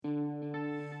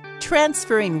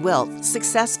Transferring wealth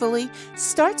successfully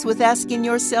starts with asking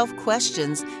yourself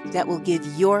questions that will give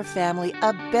your family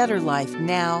a better life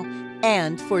now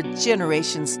and for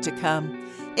generations to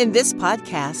come. In this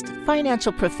podcast,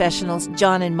 financial professionals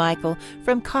John and Michael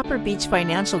from Copper Beech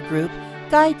Financial Group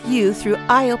guide you through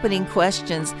eye-opening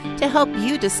questions to help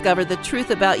you discover the truth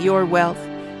about your wealth.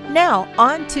 Now,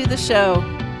 on to the show.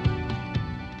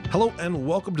 Hello and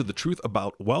welcome to The Truth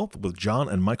About Wealth with John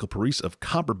and Michael Parise of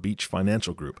Copper Beech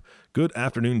Financial Group. Good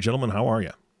afternoon, gentlemen. How are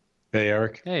you? Hey,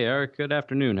 Eric. Hey, Eric. Good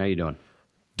afternoon. How you doing?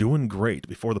 Doing great.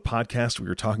 Before the podcast, we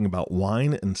were talking about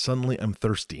wine, and suddenly I'm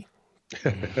thirsty.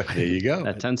 There you go.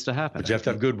 That tends to happen. But you have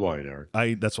to have good wine,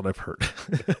 Eric. That's what I've heard.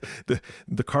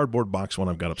 the cardboard box one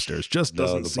I've got upstairs just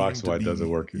doesn't seem to be... No, the box wine doesn't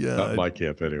work. Yeah, not my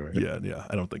camp anyway. Yeah,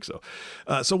 I don't think so.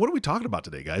 So what are we talking about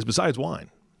today, guys, besides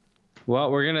wine?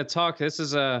 Well, we're going to talk, this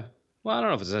is I don't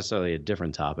know if it's necessarily a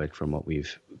different topic from what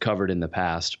we've covered in the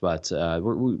past, but I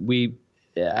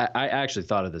actually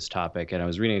thought of this topic, and I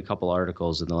was reading a couple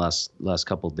articles in the last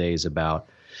couple of days about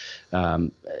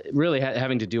really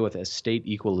having to deal with estate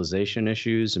equalization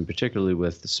issues, and particularly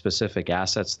with specific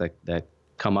assets that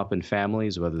come up in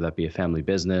families, whether that be a family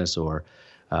business or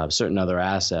certain other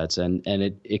assets. And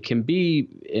it can be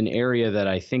an area that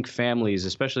I think families,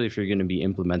 especially if you're going to be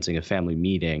implementing a family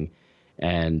meeting,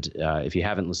 and if you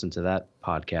haven't listened to that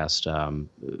podcast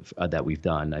that we've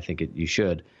done, I think you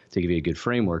should, to give you a good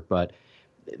framework. But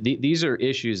these are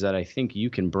issues that I think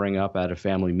you can bring up at a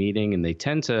family meeting, and they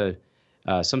tend to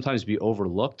sometimes be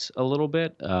overlooked a little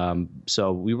bit.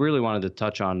 So we really wanted to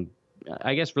touch on,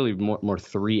 I guess, really more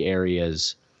three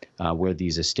areas where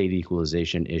these estate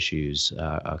equalization issues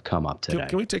come up today.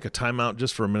 Can we take a timeout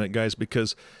just for a minute, guys?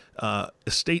 Because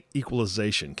estate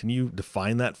equalization, can you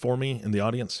define that for me in the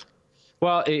audience?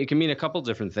 Well, it can mean a couple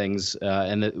different things.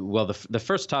 The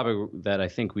first topic that I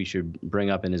think we should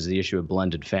bring up is the issue of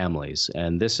blended families.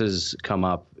 And this has come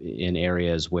up in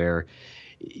areas where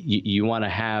you want to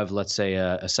have, let's say,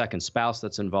 a second spouse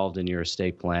that's involved in your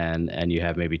estate plan, and you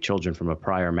have maybe children from a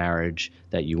prior marriage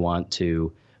that you want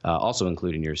to also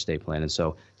include in your estate plan. And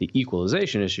so the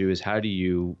equalization issue is, how do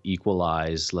you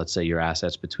equalize, let's say, your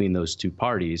assets between those two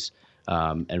parties?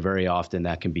 And very often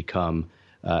that can become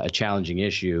a challenging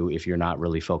issue if you're not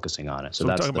really focusing on it. So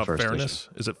that's talking the about first fairness.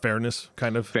 issue. Is it fairness,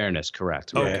 kind of? Fairness,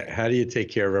 correct. Okay. How do you take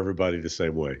care of everybody the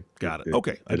same way? Got it.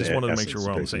 Okay. I just wanted to make sure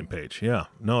we're on the same page. Yeah.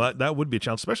 No, that would be a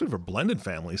challenge, especially for blended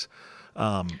families.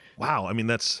 Wow. I mean,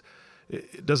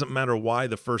 it doesn't matter why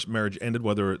the first marriage ended,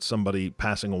 whether it's somebody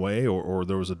passing away or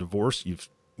there was a divorce. You've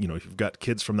got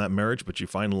kids from that marriage, but you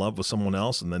find love with someone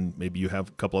else, and then maybe you have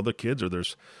a couple other kids, or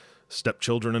there's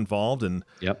stepchildren involved, and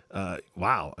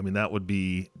wow, I mean, that would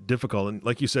be difficult. And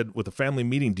like you said, with a family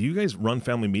meeting, do you guys run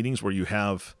family meetings where you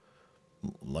have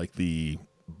like the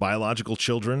biological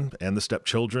children and the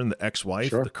stepchildren, the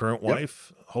ex-wife, the current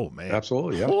wife? Oh man,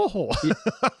 absolutely, yeah. Oh.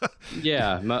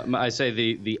 Yeah, I say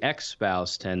the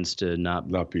ex-spouse tends to not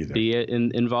be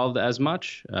involved as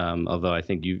much, although I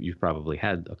think you've probably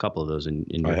had a couple of those in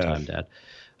your time, Dad.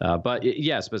 But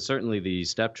certainly the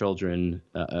stepchildren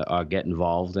get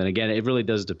involved. And again, it really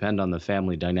does depend on the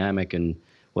family dynamic and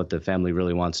what the family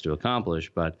really wants to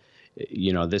accomplish. But,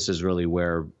 this is really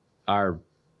where our,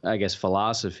 I guess,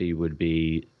 philosophy would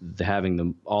be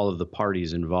having all of the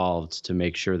parties involved to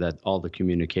make sure that all the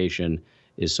communication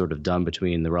is sort of done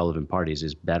between the relevant parties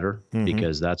is better,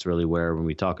 because that's really where, when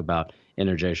we talk about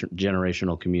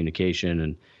intergenerational communication,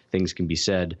 and things can be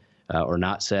said or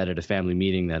not said at a family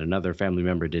meeting that another family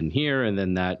member didn't hear, and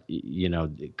then that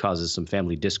it causes some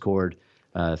family discord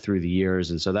through the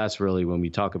years. And so that's really, when we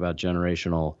talk about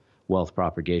generational wealth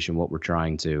propagation, what we're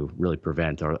trying to really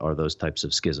prevent are those types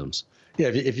of schisms. Yeah,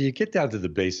 if you get down to the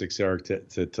basics, Eric,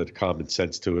 to the common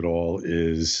sense to it all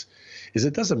is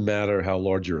it doesn't matter how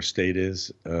large your estate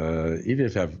is, even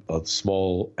if you have a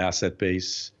small asset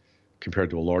base compared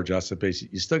to a large asset base,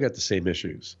 you still got the same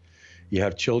issues. You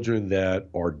have children that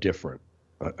are different.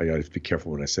 I got to be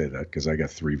careful when I say that, because I got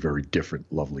three very different,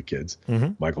 lovely kids.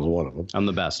 Michael's one of them. I'm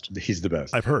the best. He's the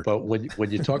best. I've heard. But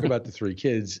when you talk about the three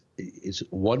kids,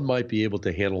 one might be able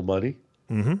to handle money.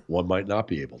 One might not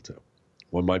be able to.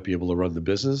 One might be able to run the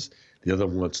business. The other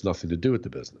one wants nothing to do with the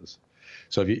business.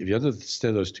 So if you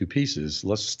understand those two pieces,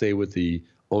 let's stay with the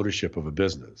ownership of a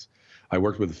business. I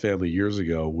worked with a family years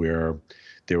ago where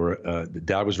the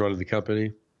dad was running the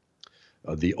company.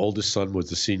 The oldest son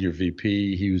was the senior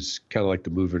VP. He was kind of like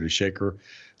the mover and shaker,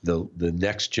 the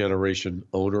next generation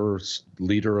owner,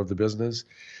 leader of the business.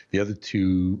 The other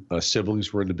two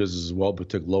siblings were in the business as well, but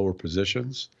took lower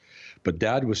positions. But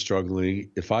Dad was struggling.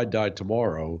 If I died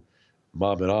tomorrow,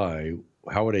 Mom and I,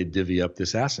 how would I divvy up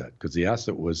this asset? Because the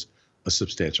asset was a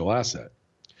substantial asset.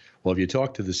 Well, if you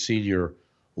talk to the senior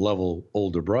level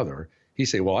older brother, he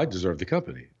say, well, I deserve the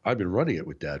company. I've been running it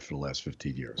with Dad for the last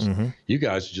 15 years. You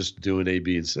guys are just doing A,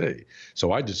 B, and C.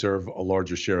 So I deserve a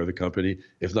larger share of the company,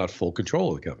 if not full control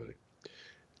of the company.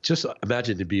 Just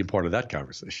imagine being part of that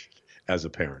conversation as a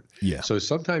parent. Yeah. So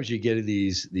sometimes you get in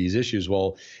these issues.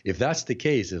 Well, if that's the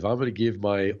case, if I'm going to give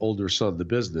my older son the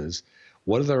business,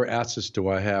 what other assets do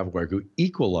I have where I could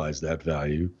equalize that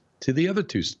value to the other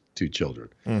two children?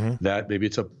 That maybe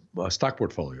it's a stock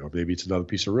portfolio, or maybe it's another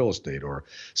piece of real estate, or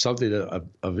something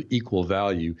of equal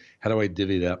value. How do I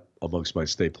divvy that amongst my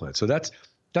estate plan? So that's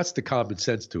the common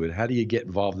sense to it. How do you get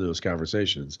involved in those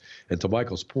conversations? And to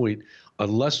Michael's point,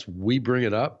 unless we bring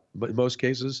it up, but in most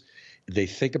cases, they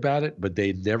think about it, but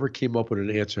they never came up with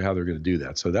an answer how they're going to do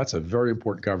that. So that's a very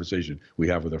important conversation we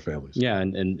have with our families. Yeah,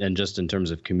 and just in terms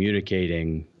of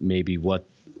communicating maybe what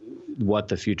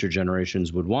the future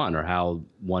generations would want, or how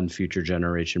one future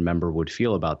generation member would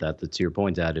feel about that. That's your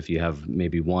point, Dad. If you have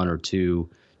maybe one or two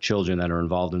children that are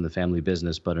involved in the family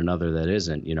business, but another that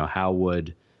isn't, how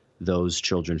would those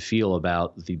children feel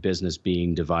about the business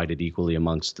being divided equally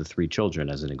amongst the three children,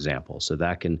 as an example? So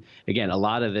that can, again, a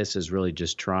lot of this is really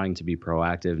just trying to be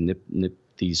proactive, nip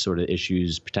these sort of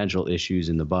issues, potential issues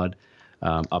in the bud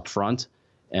up front,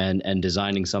 and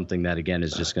designing something that, again,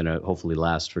 is just going to hopefully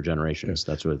last for generations.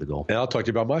 That's really the goal. And I'll talk to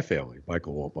you about my family.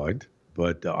 Michael won't mind,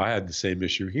 but I had the same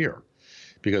issue here,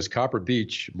 because Copper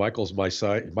Beach, Michael's my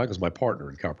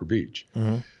partner in Copper Beach.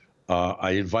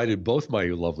 I invited both my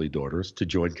lovely daughters to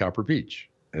join Copper Beach,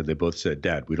 and they both said,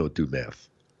 Dad, we don't do math.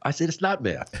 I said, it's not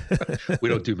math. We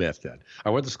don't do math, Dad. I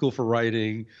went to school for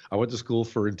writing. I went to school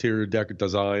for interior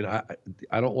design.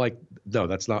 I don't like, no,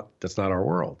 that's not our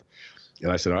world.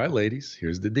 And I said, all right, ladies,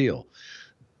 here's the deal.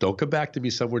 Don't come back to me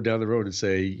somewhere down the road and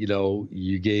say,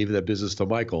 you gave that business to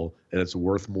Michael and it's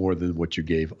worth more than what you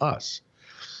gave us.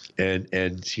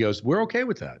 And she goes, we're okay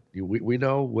with that. We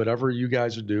know whatever you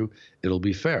guys do, it'll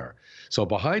be fair. So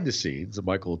behind the scenes,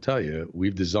 Michael will tell you,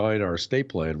 we've designed our estate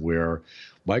plan where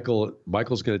Michael's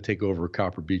going to take over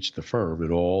Copper Beach, the firm,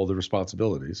 and all the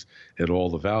responsibilities and all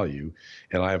the value.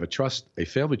 And I have a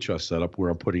family trust set up where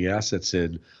I'm putting assets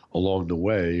in along the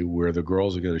way where the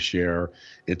girls are going to share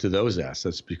into those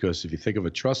assets. Because if you think of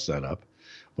a trust setup,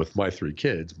 with my three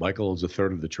kids, Michael owns a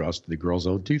third of the trust, and the girls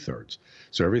own 2/3.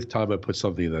 So every time I put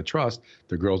something in that trust,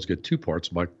 the girls get 2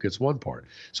 parts, Michael gets 1 part.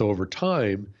 So over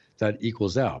time, that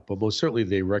equals out. But most certainly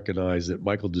they recognize that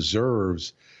Michael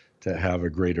deserves to have a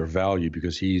greater value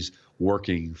because he's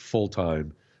working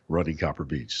full-time running Copper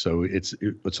Beach. So it's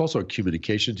also a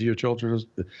communication to your children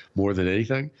more than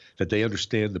anything, that they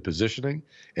understand the positioning.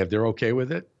 If they're okay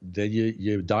with it, then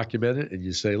you document it and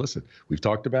you say, listen, we've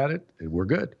talked about it and we're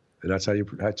good. And that's how you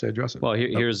address it. Well,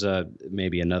 here's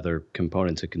maybe another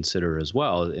component to consider as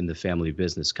well in the family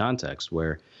business context,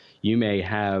 where you may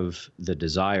have the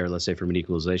desire, let's say from an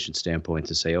equalization standpoint,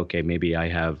 to say, okay, maybe I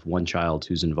have one child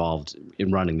who's involved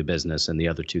in running the business and the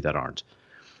other two that aren't.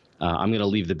 I'm going to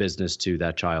leave the business to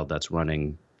that child that's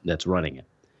running it.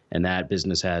 And that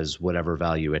business has whatever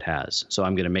value it has. So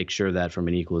I'm going to make sure that from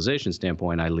an equalization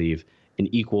standpoint, I leave an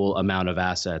equal amount of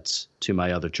assets to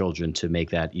my other children to make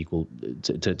that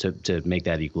to make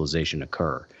that equalization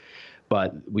occur.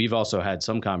 But we've also had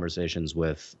some conversations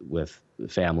with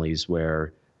families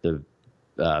where the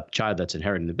child that's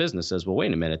inheriting the business says, well,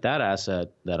 wait a minute, that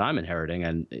asset that I'm inheriting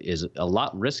and is a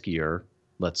lot riskier,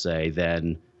 let's say,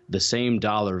 than the same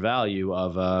dollar value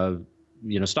of a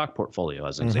stock portfolio,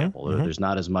 as an example. There's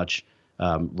not as much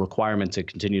requirement to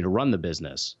continue to run the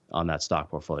business on that stock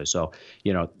portfolio. So,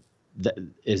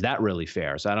 is that really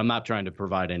fair? So I'm not trying to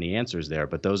provide any answers there,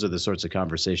 but those are the sorts of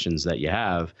conversations that you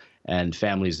have. And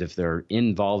families, if they're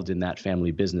involved in that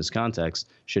family business context,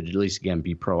 should at least, again,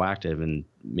 be proactive and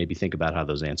maybe think about how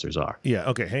those answers are. Yeah.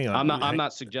 Okay. Hang on. I'm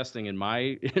not suggesting in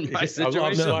my situation.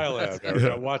 I'm smiling at it.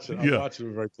 I'm watching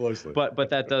it very closely. But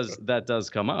that does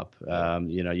come up.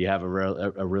 You have a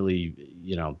really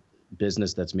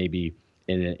business that's maybe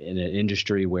in an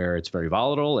industry where it's very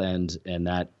volatile, and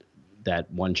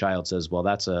that one child says, well,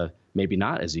 that's maybe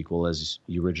not as equal as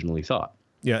you originally thought.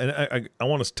 Yeah, and I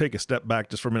want to take a step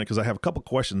back just for a minute because I have a couple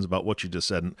questions about what you just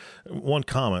said. And one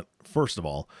comment, first of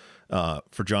all,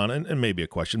 for John, and maybe a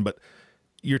question, but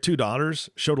your two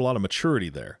daughters showed a lot of maturity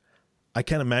there. I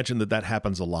can't imagine that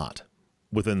happens a lot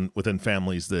within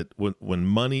families, that when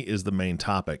money is the main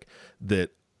topic,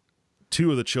 that two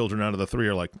of the children out of the three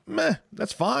are like, meh,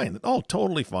 that's fine. Oh,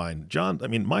 totally fine. John,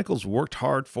 Michael's worked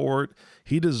hard for it.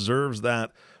 He deserves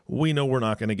that. We know we're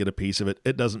not going to get a piece of it.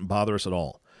 It doesn't bother us at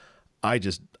all. I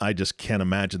just can't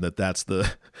imagine that's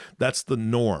the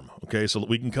norm. Okay. So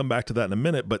we can come back to that in a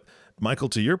minute, but Michael,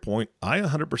 to your point, I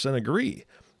 100% agree.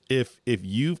 if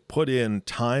you've put in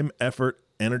time, effort,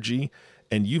 energy,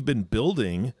 and you've been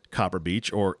building Copper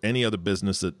Beech or any other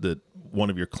business that one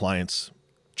of your clients'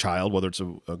 child, whether it's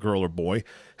a girl or boy,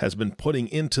 has been putting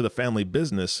into the family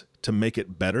business to make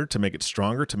it better, to make it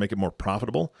stronger, to make it more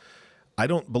profitable, I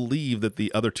don't believe that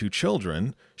the other two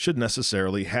children should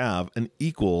necessarily have an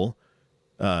equal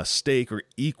stake or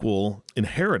equal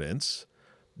inheritance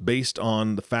based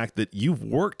on the fact that you've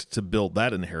worked to build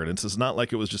that inheritance. It's not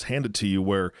like it was just handed to you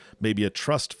where maybe a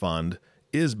trust fund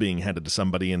is being handed to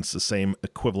somebody and it's the same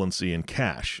equivalency in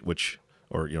cash,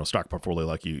 or stock portfolio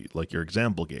like your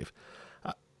example gave.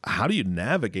 How do you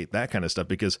navigate that kind of stuff?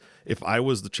 Because if I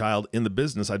was the child in the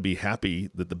business, I'd be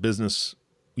happy that the business,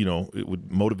 it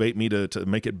would motivate me to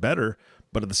make it better.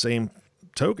 But at the same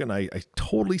token, I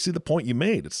totally see the point you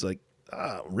made. It's like,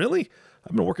 really?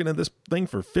 I've been working at this thing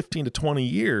for 15 to 20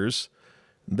 years.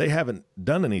 They haven't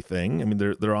done anything. I mean,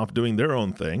 they're off doing their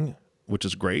own thing, which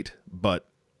is great, but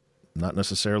not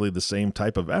necessarily the same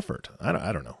type of effort. I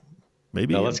don't know.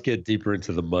 Maybe. Now let's get deeper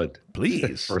into the mud,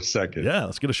 please, for a second. Yeah,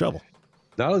 let's get a shovel.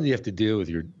 Not only do you have to deal with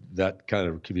that kind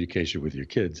of communication with your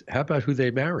kids, how about who they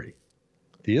marry?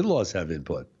 The in-laws have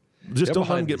input. Just don't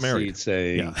let them get married.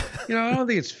 Saying, I don't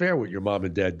think it's fair what your mom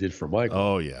and dad did for Michael.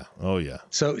 Oh yeah.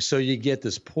 So you get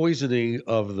this poisoning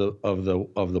of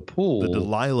the pool, the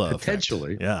Delilah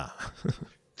potentially. Effect. Yeah.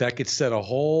 That could set a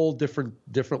whole different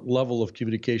level of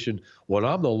communication when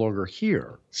I'm no longer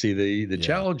here. See, the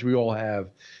challenge we all have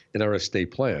in our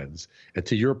estate plans. And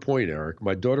to your point, Eric,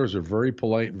 my daughters are very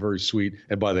polite and very sweet.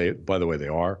 And by the way, they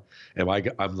are. And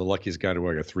I'm the luckiest guy to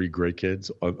I got 3 great kids.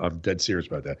 I'm dead serious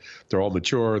about that. They're all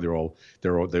mature. They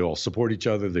all support each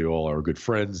other. They all are good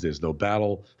friends. There's no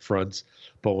battle fronts.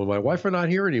 But when my wife are not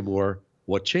here anymore,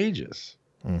 what changes?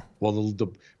 Well,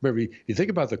 remember, you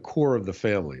think about the core of the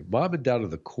family. Mom and dad are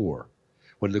the core.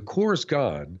 When the core is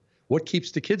gone, what keeps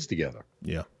the kids together?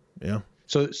 Yeah.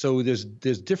 So there's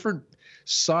different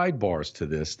sidebars to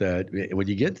this that when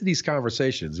you get to these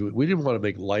conversations, we didn't want to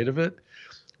make light of it.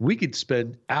 We could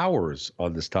spend hours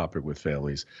on this topic with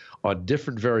families on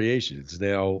different variations.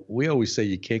 Now, we always say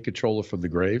you can't control it from the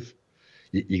grave.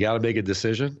 You got to make a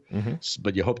decision,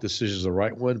 but you hope the decision is the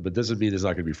right one, but doesn't mean there's not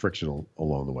going to be friction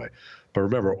along the way. But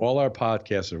remember, all our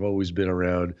podcasts have always been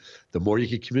around the more you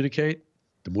can communicate,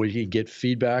 the more you can get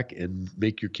feedback and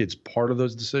make your kids part of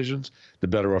those decisions, the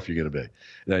better off you're going to be.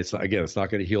 And it's not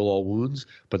going to heal all wounds,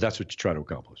 but that's what you try to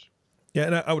accomplish. Yeah,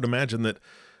 and I would imagine that,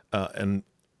 and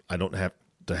I don't have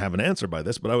to have an answer by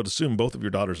this, but I would assume both of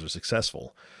your daughters are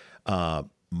successful.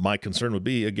 My concern would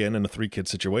be, again, in a 3-kid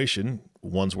situation,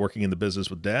 one's working in the business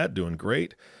with dad, doing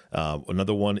great.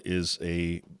 Another one is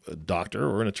a doctor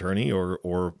or an attorney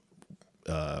or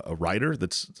a writer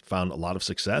that's found a lot of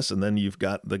success. And then you've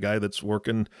got the guy that's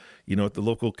working, at the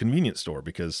local convenience store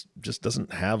because just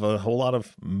doesn't have a whole lot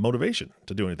of motivation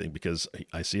to do anything because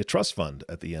I see a trust fund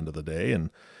at the end of the day and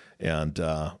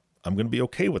I'm going to be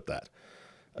okay with that.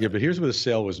 Yeah, but here's where the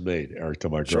sale was made, Eric, to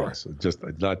my girls. Sure. Just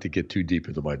not to get too deep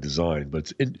into my design,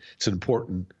 but it's an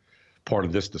important part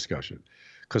of this discussion.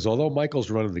 Because although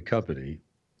Michael's running the company,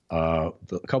 a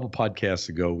couple podcasts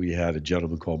ago, we had a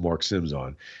gentleman called Mark Sims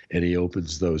on, and he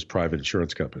opens those private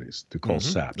insurance companies to call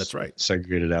SAPs. That's right.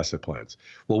 Segregated Asset Plans.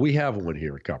 Well, we have one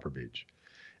here at Copper Beech,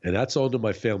 and that's owned in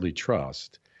my family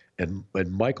trust. And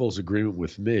Michael's agreement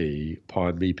with me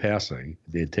upon me passing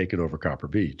and taking over Copper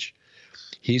Beech,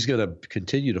 he's going to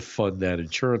continue to fund that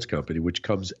insurance company, which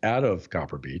comes out of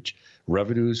Copper Beech,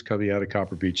 revenues coming out of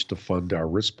Copper Beech to fund our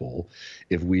risk pool.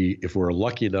 If we're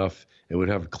lucky enough and would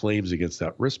have claims against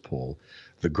that risk pool,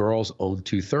 the girls own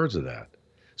 2/3 of that.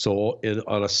 So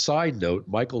on a side note,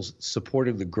 Michael's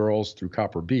supporting the girls through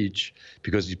Copper Beech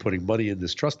because he's putting money in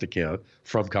this trust account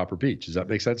from Copper Beech. Does that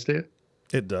make sense to you?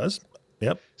 It does.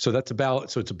 Yep. So that's a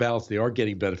balance. So it's a balance. They are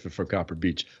getting benefit from Copper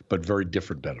Beech, but very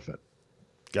different benefit.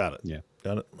 Got it. Yeah.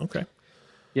 Got it. Okay.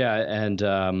 Yeah,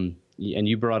 and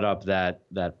you brought up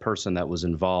that person that was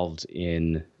involved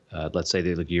in, let's say,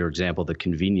 your example, the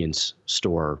convenience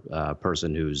store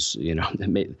person who's,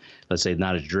 let's say,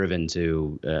 not as driven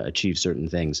to achieve certain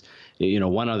things.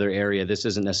 One other area, this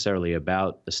isn't necessarily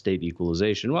about estate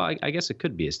equalization. Well, I guess it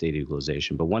could be estate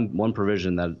equalization, but one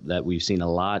provision that we've seen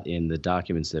a lot in the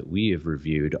documents that we have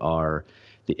reviewed are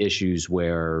the issues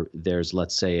where there's,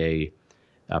 let's say,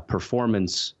 a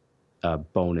performance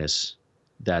bonus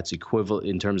that's equivalent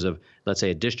in terms of, let's say,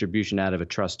 a distribution out of a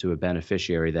trust to a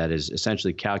beneficiary that is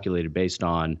essentially calculated based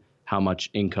on how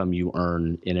much income you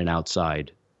earn in an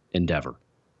outside endeavor,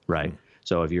 right?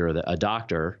 So if you're a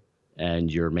doctor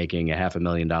and you're making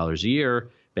 $500,000 a year,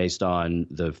 based on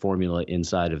the formula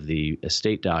inside of the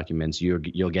estate documents,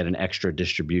 you'll get an extra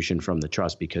distribution from the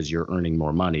trust because you're earning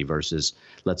more money versus,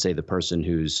 let's say, the person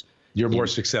who's more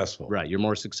successful. Right, you're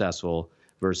more successful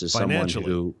versus someone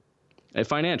who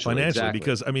financially, exactly.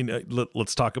 Because I mean,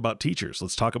 let's talk about teachers.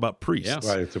 Let's talk about priests.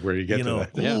 Yeah. Right, where you get to that.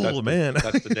 Yeah. Man,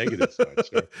 that's the negative side.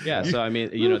 Sure. Yeah, so I mean,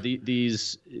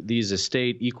 these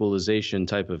estate equalization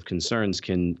type of concerns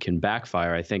can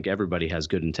backfire. I think everybody has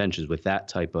good intentions with that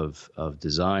type of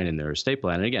design in their estate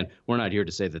plan. And again, we're not here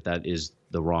to say that is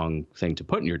the wrong thing to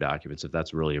put in your documents. If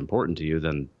that's really important to you,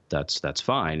 then that's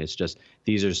fine. It's just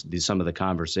these are some of the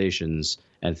conversations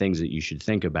and things that you should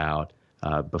think about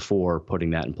before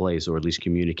putting that in place, or at least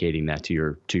communicating that to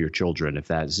your children, if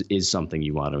that is something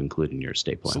you want to include in your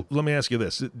estate plan. So let me ask you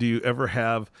this. Do you ever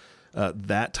have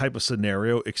that type of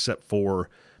scenario, except for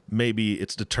maybe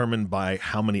it's determined by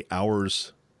how many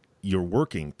hours you're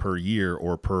working per year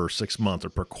or per 6 months or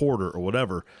per quarter or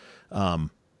whatever,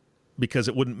 because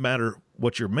it wouldn't matter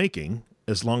what you're making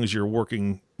as long as you're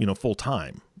working, full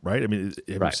time, right? I mean,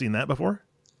 have you seen that before?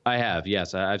 I have,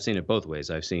 yes. I've seen it both ways.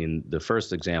 I've seen the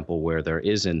first example where there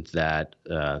isn't that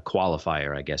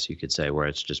qualifier, I guess you could say, where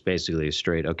it's just basically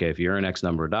straight, okay, if you earn X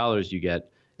number of dollars, you get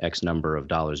X number of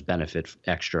dollars benefit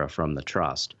extra from the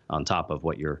trust on top of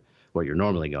what you're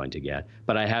normally going to get.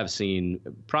 But I have seen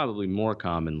probably more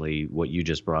commonly what you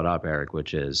just brought up, Eric,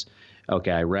 which is,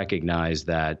 okay, I recognize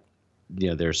that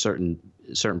there's certain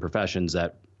professions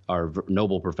that are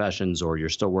noble professions, or you're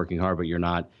still working hard, but you're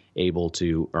not able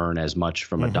to earn as much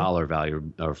from a dollar value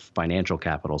or financial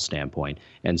capital standpoint.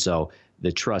 And so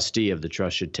the trustee of the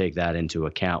trust should take that into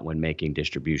account when making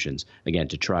distributions, again,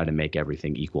 to try to make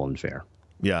everything equal and fair.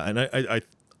 Yeah, and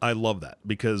I love that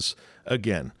because,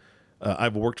 again,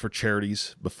 I've worked for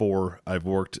charities before. I've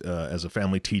worked as a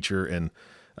family teacher and,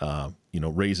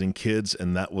 raising kids,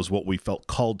 and that was what we felt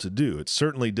called to do. It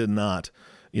certainly did not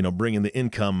bring in the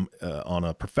income on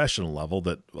a professional level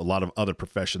that a lot of other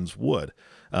professions would.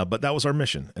 But that was our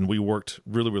mission, and we worked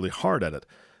really, really hard at it.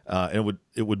 And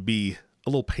it would be a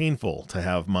little painful to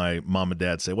have my mom and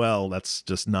dad say, well, that's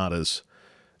just not as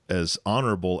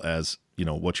honorable as,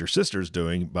 what your sister's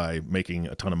doing by making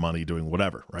a ton of money doing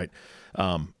whatever, right?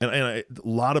 And a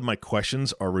lot of my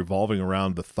questions are revolving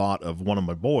around the thought of one of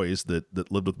my boys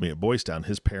that lived with me at Boys Town.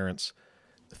 His parents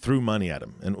threw money at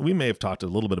him. And we may have talked a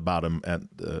little bit about him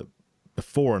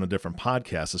before on a different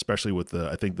podcast, especially with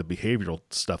I think the behavioral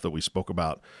stuff that we spoke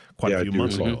about quite a few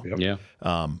months ago. Yep.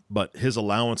 Yeah. But his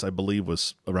allowance, I believe,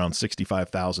 was around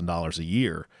 $65,000 a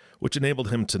year, which enabled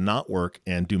him to not work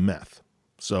and do meth.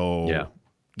 So,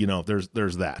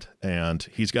 there's that. And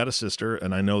he's got a sister.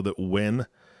 And I know that when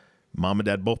mom and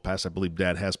dad both pass, I believe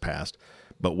dad has passed,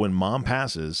 but when mom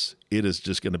passes, it is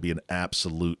just going to be an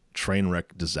absolute train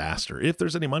wreck disaster. If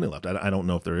there's any money left, I don't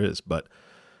know if there is, but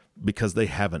because they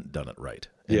haven't done it right.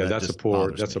 And that's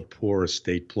a poor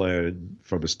estate plan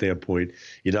from a standpoint.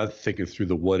 You're not thinking through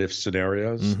the what if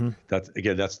scenarios. Mm-hmm.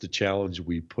 That's the challenge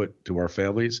we put to our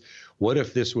families. What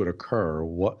if this would occur?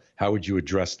 How would you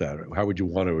address that? How would you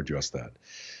want to address that?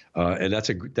 And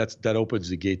that opens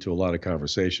the gate to a lot of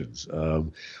conversations.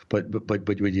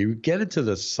 But when you get into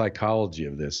the psychology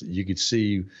of this, you could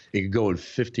see it could go in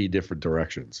 50 different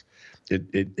directions.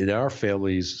 In our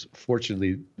families,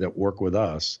 fortunately, that work with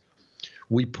us,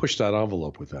 we push that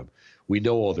envelope with them. We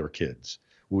know all their kids.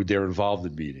 They're involved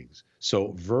in meetings.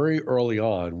 So very early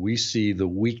on, we see the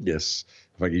weakness,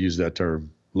 if I could use that term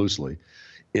loosely,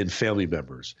 in family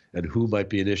members and who might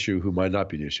be an issue, who might not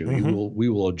be an issue. Mm-hmm. We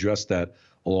will address that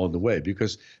along the way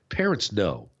because parents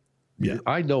know. Yeah.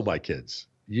 I know my kids.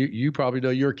 You probably know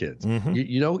your kids. Mm-hmm.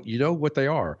 You know what they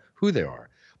are, who they are,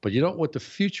 but you don't know what the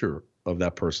future of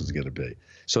that person's going to be.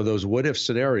 So those what if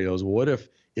scenarios, what if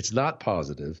it's not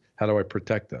positive? How do I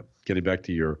protect them? Getting back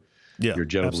to your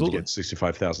gentleman to get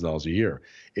 $65,000 a year.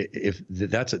 If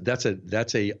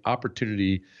that's a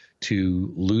opportunity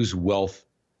to lose wealth.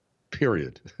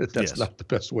 Period. That's not the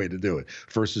best way to do it.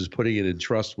 Versus putting it in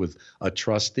trust with a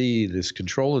trustee that's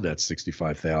controlling that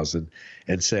 $65,000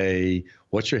 and say,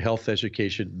 what's your health,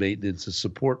 education, maintenance, and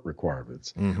support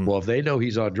requirements? Mm-hmm. Well, if they know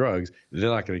he's on drugs, they're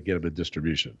not going to get him in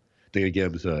distribution. They're going to get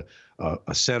him to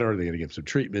a center. They're going to give him some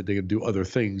treatment. They're going to do other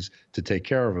things to take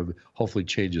care of him, hopefully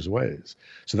change his ways.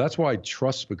 So that's why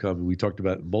trusts become, we talked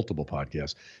about in multiple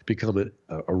podcasts, become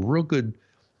a real good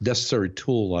necessary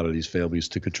tool a lot of these families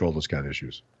to control those kind of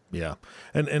issues. Yeah.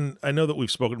 And I know that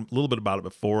we've spoken a little bit about it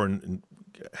before and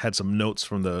had some notes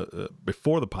from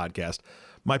before the podcast.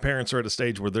 My parents are at a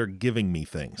stage where they're giving me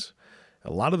things.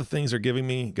 a lot of the things they're giving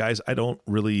me, guys, I'm not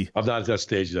at that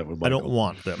stage yet. I don't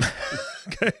want them.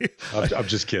 Okay. I'm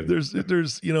just kidding. There's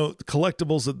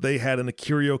collectibles that they had in a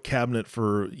curio cabinet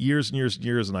for years and years and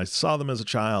years, and I saw them as a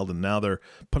child, and now they're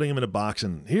putting them in a box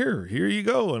and here you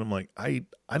go. And I'm like, I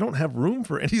don't have room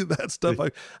for any of that stuff.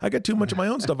 I got too much of my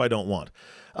own stuff I don't want.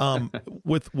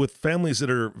 With families that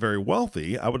are very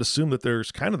wealthy, I would assume that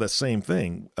there's kind of the same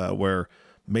thing where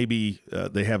maybe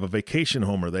they have a vacation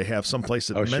home or they have some place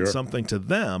that meant something to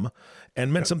them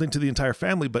and meant something to the entire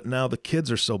family. But now the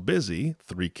kids are so busy,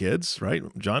 3 kids, right?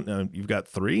 John, you've got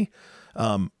 3.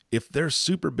 If they're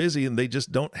super busy and they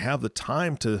just don't have the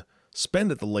time to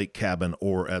spend at the lake cabin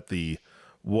or at the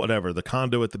the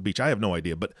condo at the beach, I have no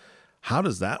idea. But how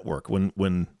does that work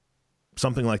when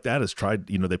something like that is tried,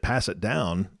 they pass it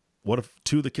down? What if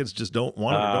 2 of the kids just don't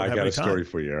want it or don't have any time? I got a story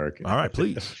for you, Eric. All right,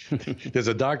 please. There's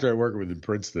a doctor I worked with in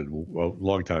Princeton a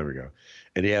long time ago,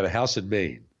 and he had a house in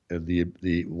Maine. And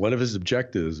the one of his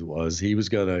objectives was he was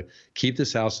going to keep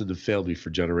this house in the family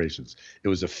for generations. It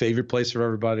was a favorite place for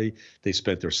everybody. They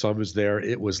spent their summers there.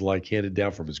 It was like handed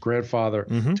down from his grandfather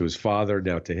to his father,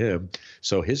 now to him.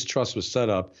 So his trust was set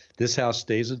up. This house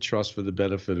stays in trust for the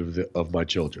benefit of my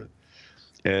children.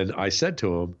 And I said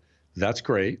to him, that's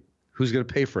great. Who's going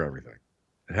to pay for everything?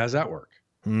 And how does that work?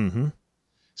 Mm-hmm.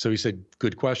 So he said,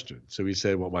 good question. So he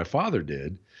said, what my father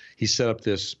did, he set up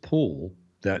this pool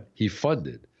that he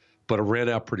funded, but it ran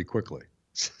out pretty quickly.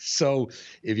 So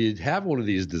if you have one of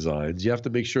these designs, you have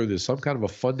to make sure there's some kind of a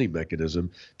funding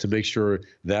mechanism to make sure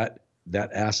that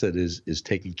that asset is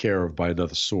taken care of by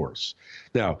another source.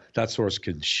 Now, that source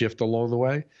can shift along the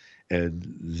way. And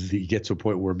you get to a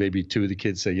point where maybe 2 of the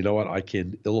kids say, you know what, I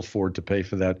can ill afford to pay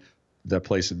for that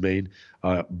place in Maine,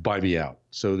 buy me out.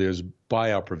 So there's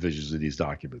buyout provisions in these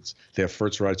documents. They have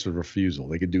first rights of refusal.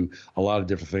 They can do a lot of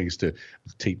different things to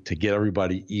get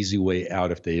everybody easy way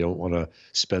out if they don't want to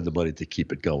spend the money to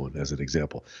keep it going, as an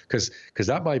example. Because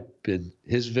that might have been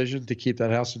his vision to keep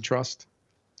that house in trust,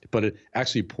 but it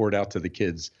actually poured out to the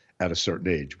kids at a certain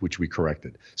age, which we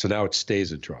corrected. So now it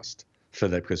stays in trust for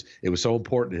that because it was so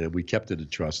important to him. We kept it in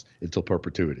trust until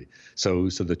perpetuity. So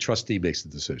the trustee makes the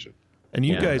decision. And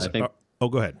you guys, go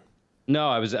ahead. No,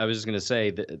 I was just going to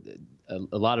say that there's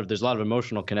a lot of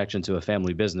emotional connection to a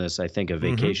family business. I think a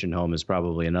vacation home is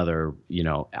probably another,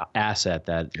 asset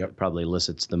that probably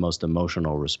elicits the most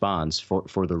emotional response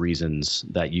for the reasons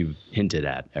that you hinted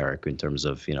at, Eric, in terms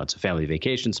of, it's a family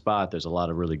vacation spot. There's a lot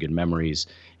of really good memories.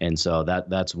 And so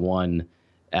that's one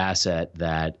asset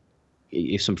that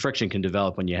if some friction can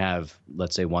develop when you have,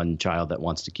 let's say, one child that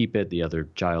wants to keep it, the other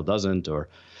child doesn't, or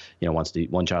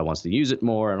one child wants to use it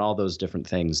more, and all those different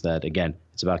things that, again,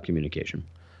 it's about communication.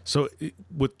 So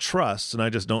with trusts, and I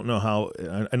just don't know how,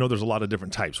 I know there's a lot of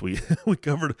different types. We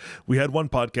had one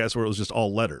podcast where it was just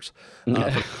all letters.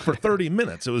 For 30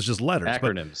 minutes, it was just letters.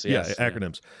 Acronyms, yes. Yeah,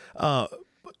 acronyms.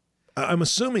 I'm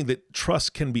assuming that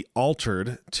trust can be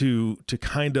altered to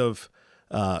kind of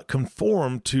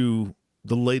conform to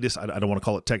the latest, I don't want to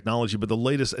call it technology, but the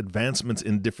latest advancements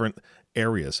in different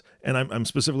areas. And I'm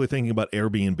specifically thinking about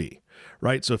Airbnb,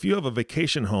 right? So if you have a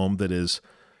vacation home that is,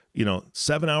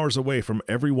 7 hours away from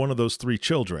every one of those 3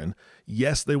 children,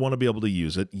 yes, they want to be able to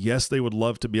use it. Yes, they would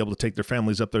love to be able to take their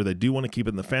families up there. They do want to keep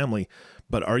it in the family,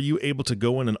 but are you able to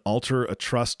go in and alter a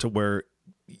trust to where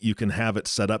you can have it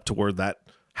set up to where that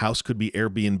house could be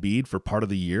Airbnb'd for part of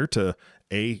the year to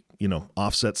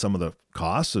offset some of the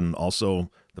costs and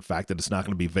also the fact that it's not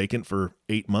going to be vacant for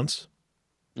 8 months?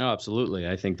 No, absolutely.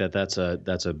 I think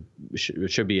it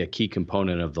should be a key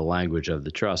component of the language of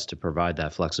the trust to provide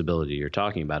that flexibility you're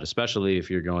talking about, especially if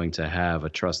you're going to have a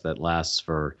trust that lasts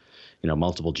for,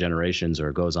 multiple generations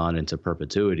or goes on into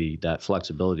perpetuity. That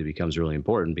flexibility becomes really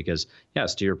important because,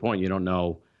 yes, to your point, you don't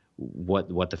know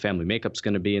what the family makeup's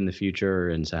going to be in the future,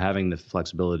 and so having the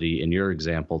flexibility in your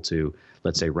example to,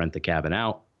 let's say, rent the cabin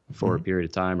out for a period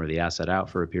of time or the asset out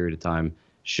for a period of time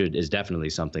is definitely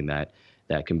something that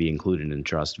can be included in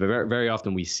trust. Very, very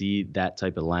often we see that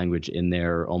type of language in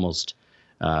there almost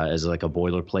as like a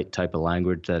boilerplate type of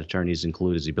language that attorneys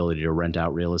include, is the ability to rent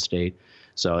out real estate.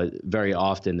 So very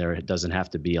often there doesn't have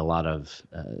to be a lot of,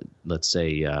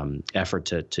 effort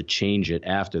to change it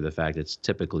after the fact. It's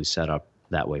typically set up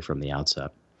that way from the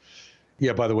outset.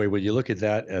 Yeah, by the way, when you look at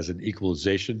that as an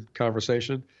equalization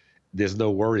conversation, there's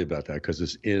no worry about that because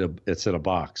it's in a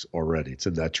box already. It's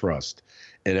in that trust,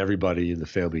 and everybody in the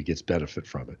family gets benefit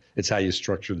from it. It's how you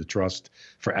structure the trust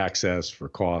for access, for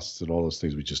costs, and all those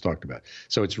things we just talked about.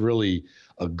 So it's really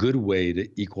a good way to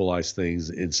equalize things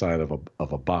inside of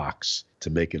a box to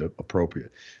make it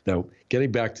appropriate. Now,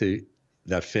 getting back to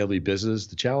that family business,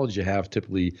 the challenge you have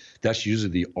typically, that's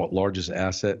usually the largest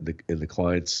asset in the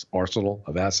client's arsenal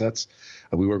of assets.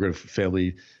 And we work with a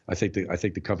family. I think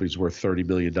the company's worth $30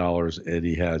 million, and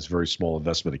he has very small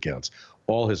investment accounts.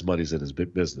 All his money's in his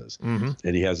business, and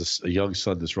he has a young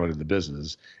son that's running the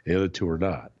business. The other two are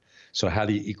not. So how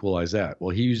do you equalize that?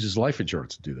 Well, he uses life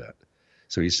insurance to do that.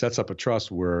 So he sets up a trust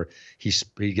where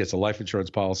he gets a life insurance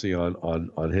policy on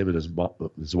him and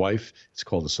his wife. It's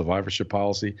called a survivorship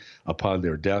policy. Upon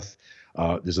their death,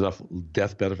 there's enough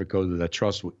death benefit code that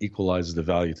trust will equalize the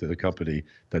value to the company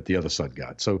that the other son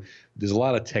got. So there's a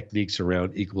lot of techniques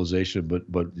around equalization, but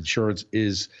insurance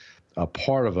is a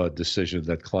part of a decision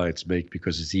that clients make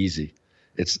because it's easy.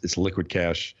 It's liquid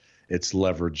cash. It's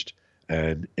leveraged.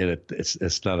 And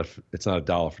it's not a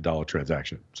dollar for dollar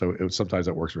transaction. So sometimes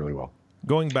that works really well.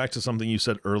 Going back to something you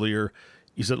said earlier,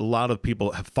 you said a lot of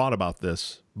people have thought about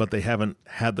this, but they haven't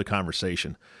had the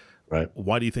conversation. Right.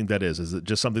 Why do you think that is? Is it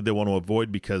just something they want to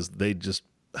avoid because they just,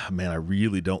 man, I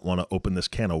really don't want to open this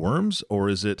can of worms? Or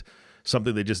is it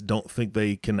something they just don't think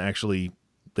they can actually,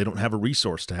 they don't have a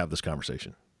resource to have this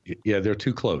conversation? Yeah, they're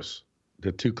too close.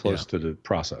 They're too close to the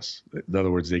process. In other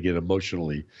words, they get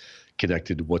emotionally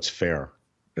connected to what's fair.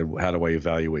 And how do I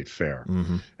evaluate fair?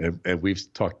 And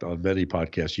we've talked on many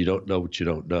podcasts, you don't know what you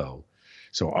don't know.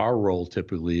 So our role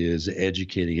typically is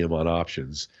educating him on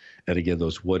options. And again,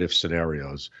 those what if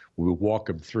scenarios, we walk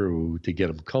them through to get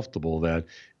them comfortable that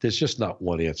there's just not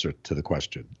one answer to the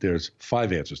question. There's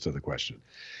 5 answers to the question.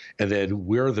 And then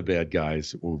we're the bad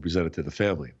guys when we present it to the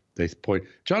family. They point,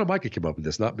 John and Micah came up with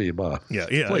this, not me and Mom. Yeah,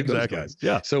 exactly. Guys.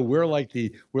 Yeah. So we're like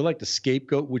the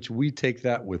scapegoat, which we take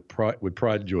that with pride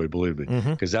and joy, believe me,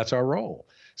 because that's our role.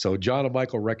 So John and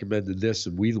Michael recommended this,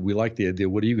 and we like the idea.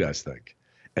 What do you guys think?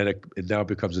 And it now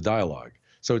becomes a dialogue.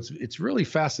 So it's really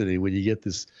fascinating when you get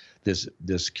this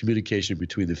communication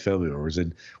between the family members,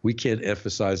 and we can't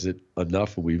emphasize it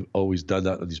enough. And we've always done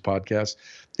that on these podcasts.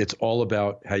 It's all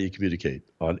about how you communicate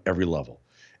on every level,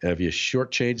 and if you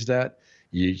shortchange that,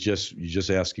 you're just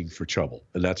asking for trouble,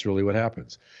 and that's really what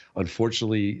happens.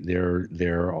 Unfortunately,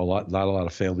 there are not a lot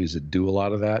of families that do a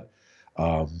lot of that,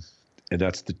 and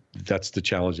that's the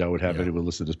challenge I would have anyone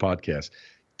listen to this podcast.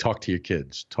 Talk to your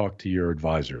kids, talk to your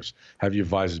advisors, have your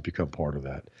advisors become part of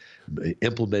that.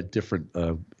 Implement different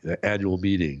annual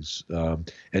meetings,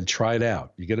 and try it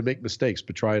out. You're going to make mistakes,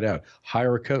 but try it out.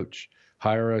 Hire a coach,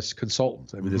 hire a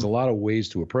consultant. I mean, there's a lot of ways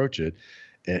to approach it.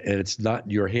 And it's not in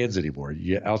your hands anymore.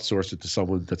 You outsource it to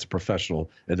someone that's a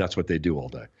professional, and that's what they do all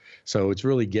day. So it's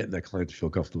really getting that client to feel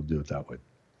comfortable to do it that way.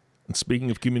 And speaking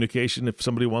of communication, if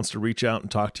somebody wants to reach out and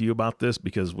talk to you about this,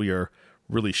 because we are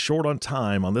really short on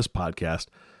time on this podcast,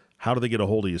 how do they get a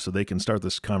hold of you so they can start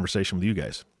this conversation with you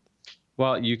guys?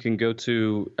 Well, you can go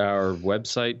to our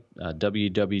website,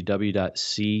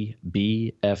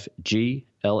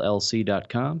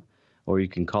 www.cbfgllc.com, or you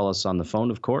can call us on the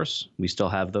phone, of course. We still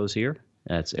have those here.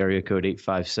 That's area code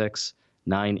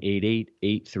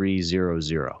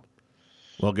 856-988-8300.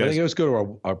 Well, guys, I think let's go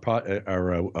to our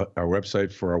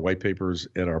website for our white papers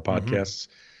and our podcasts,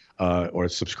 or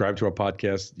subscribe to our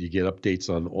podcast. You get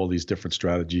updates on all these different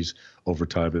strategies over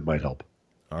time. It might help.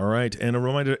 All right. And a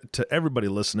reminder to everybody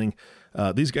listening,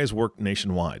 these guys work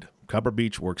nationwide. Copper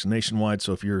Beech works nationwide.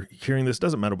 So if you're hearing this,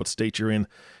 doesn't matter what state you're in,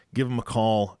 give them a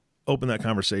call, open that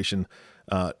conversation.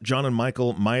 John and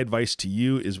Michael, my advice to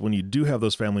you is when you do have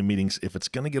those family meetings, if it's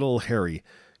going to get a little hairy,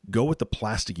 go with the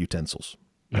plastic utensils.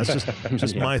 That's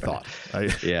just my thought. We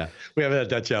haven't had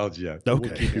that challenge yet. Okay.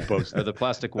 We'll keep you posted. Or the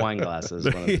plastic wine glasses.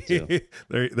 One of the two.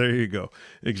 There you go.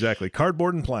 Exactly.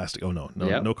 Cardboard and plastic. Oh,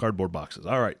 no cardboard boxes.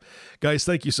 All right. Guys,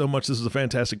 thank you so much. This is a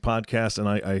fantastic podcast, and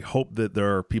I hope that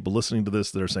there are people listening to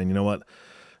this that are saying, you know what?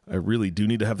 I really do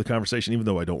need to have the conversation, even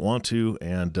though I don't want to.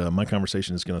 And my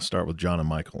conversation is going to start with John and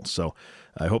Michael. So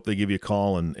I hope they give you a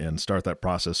call and start that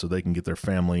process so they can get their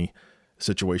family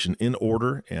situation in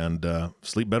order and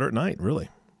sleep better at night, really.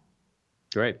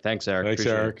 Great. Thanks, Eric. Thanks,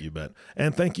 Appreciate Eric. it. You bet.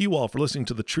 And thank you all for listening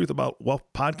to the Truth About Wealth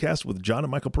podcast with John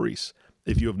and Michael Parise.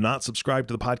 If you have not subscribed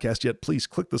to the podcast yet, please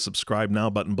click the subscribe now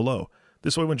button below.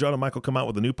 This way, when John and Michael come out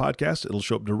with a new podcast, it'll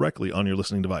show up directly on your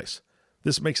listening device.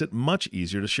 This makes it much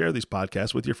easier to share these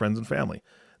podcasts with your friends and family.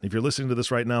 And if you're listening to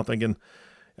this right now thinking,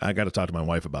 I got to talk to my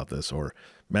wife about this, or,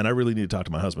 man, I really need to talk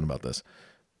to my husband about this,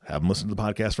 have them listen to the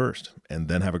podcast first, and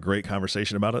then have a great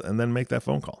conversation about it, and then make that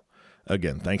phone call.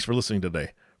 Again, thanks for listening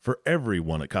today. For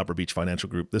everyone at Copper Beech Financial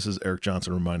Group, this is Eric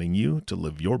Johnson reminding you to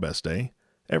live your best day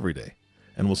every day.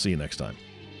 And we'll see you next time.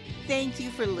 Thank you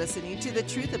for listening to the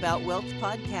Truth About Wealth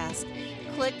podcast.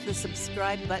 Click the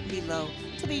subscribe button below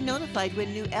to be notified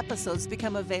when new episodes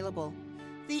become available.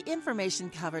 The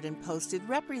information covered and posted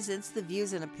represents the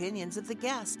views and opinions of the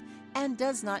guest and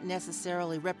does not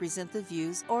necessarily represent the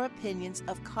views or opinions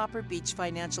of Copper Beech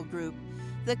Financial Group.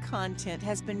 The content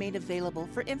has been made available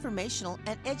for informational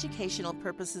and educational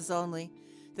purposes only.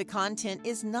 The content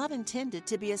is not intended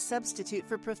to be a substitute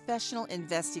for professional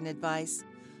investing advice.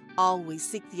 Always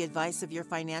seek the advice of your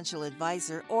financial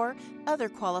advisor or other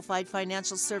qualified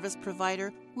financial service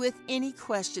provider with any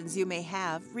questions you may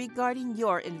have regarding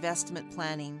your investment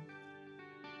planning.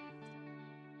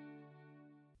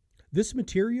 This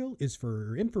material is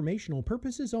for informational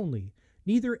purposes only.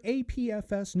 Neither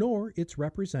APFS nor its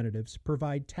representatives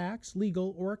provide tax,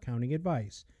 legal, or accounting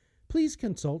advice. Please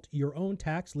consult your own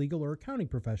tax, legal, or accounting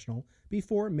professional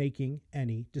before making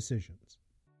any decisions.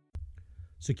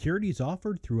 Securities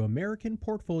offered through American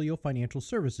Portfolio Financial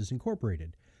Services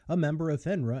Incorporated, a member of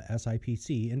FINRA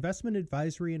SIPC. Investment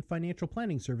advisory and financial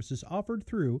planning services offered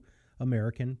through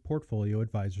American Portfolio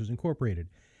Advisors Incorporated,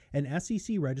 an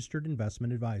SEC-registered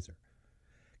investment advisor.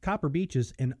 Copper Beech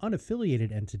is an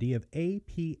unaffiliated entity of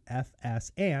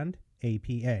APFS and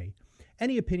APA.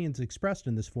 Any opinions expressed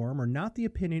in this forum are not the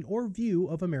opinion or view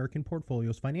of American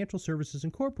Portfolios Financial Services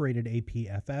Incorporated,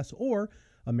 APFS, or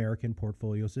American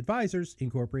Portfolios Advisors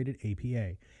Incorporated,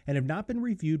 APA, and have not been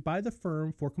reviewed by the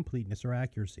firm for completeness or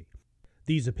accuracy.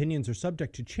 These opinions are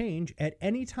subject to change at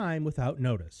any time without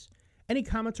notice. Any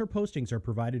comments or postings are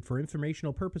provided for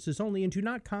informational purposes only and do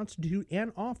not constitute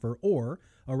an offer or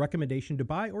a recommendation to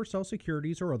buy or sell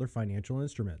securities or other financial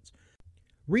instruments.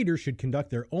 Readers should conduct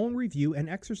their own review and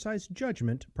exercise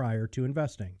judgment prior to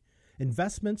investing.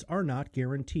 Investments are not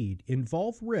guaranteed,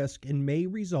 involve risk, and may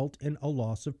result in a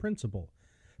loss of principal.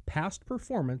 Past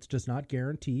performance does not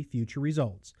guarantee future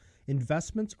results.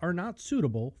 Investments are not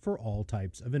suitable for all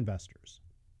types of investors.